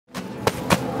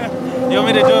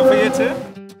me to do it for you too?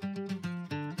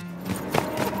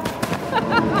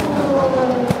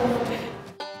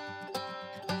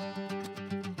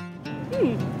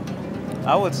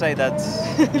 I would say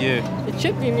that's you. It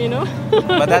should be me, no?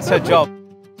 But that's her job.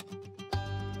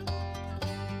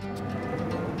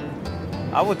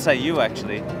 I would say you,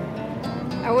 actually.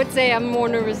 I would say I'm more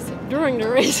nervous during the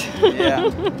race. Yeah.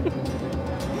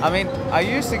 I mean, I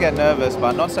used to get nervous,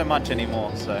 but not so much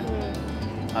anymore. So,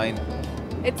 I mean,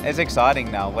 it's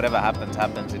exciting now. Whatever happens,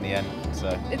 happens in the end.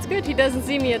 So it's good he doesn't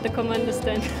see me at the commander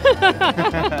stand.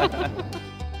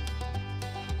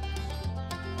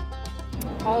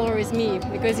 Always me,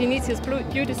 because he needs his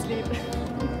beauty sleep.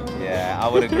 Yeah, I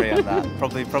would agree on that.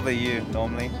 Probably you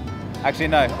normally. Actually,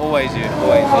 no, always you.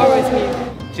 Always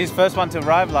me. She's first one to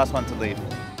arrive, last one to leave.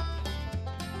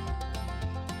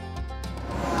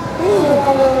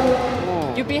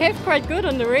 Ooh. You behave quite good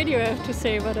on the radio, I have to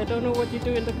say, but I don't know what you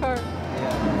do in the car.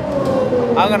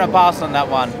 Yeah. I'm gonna pass on that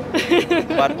one,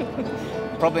 but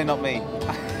probably not me.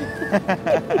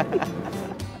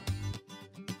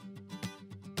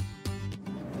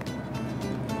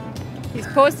 He's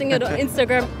posting it on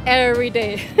Instagram every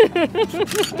day.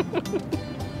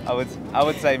 I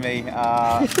would say me.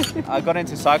 I got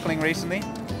into cycling recently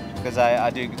because I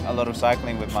do a lot of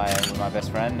cycling with my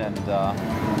best friend, and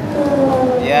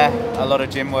yeah, a lot of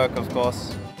gym work, of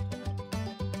course.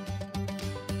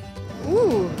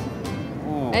 Ooh.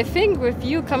 I think with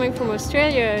you coming from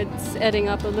Australia, it's adding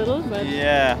up a little, but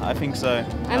yeah, I think so.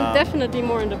 I'm definitely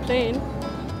more in the plane.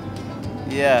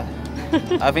 Yeah,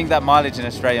 I think that mileage in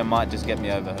Australia might just get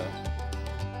me over her.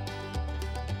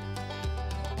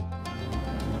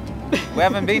 We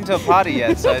haven't been to a party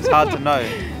yet, so it's hard to know.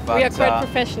 But, we are quite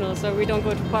professional, so we don't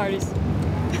go to parties.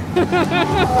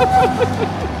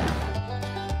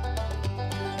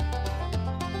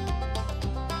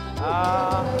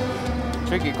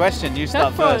 Tricky question. You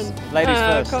start first. Ladies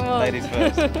first. Come on. Ladies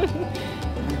first.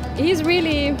 He's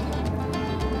really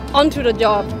onto the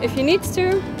job. If he needs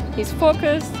to, he's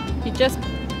focused. He just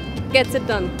gets it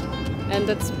done, and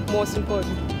that's most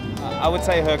important. I would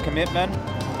say her commitment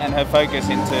and her focus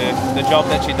into the job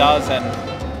that she does,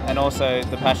 and also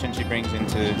the passion she brings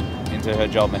into her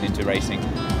job and into racing.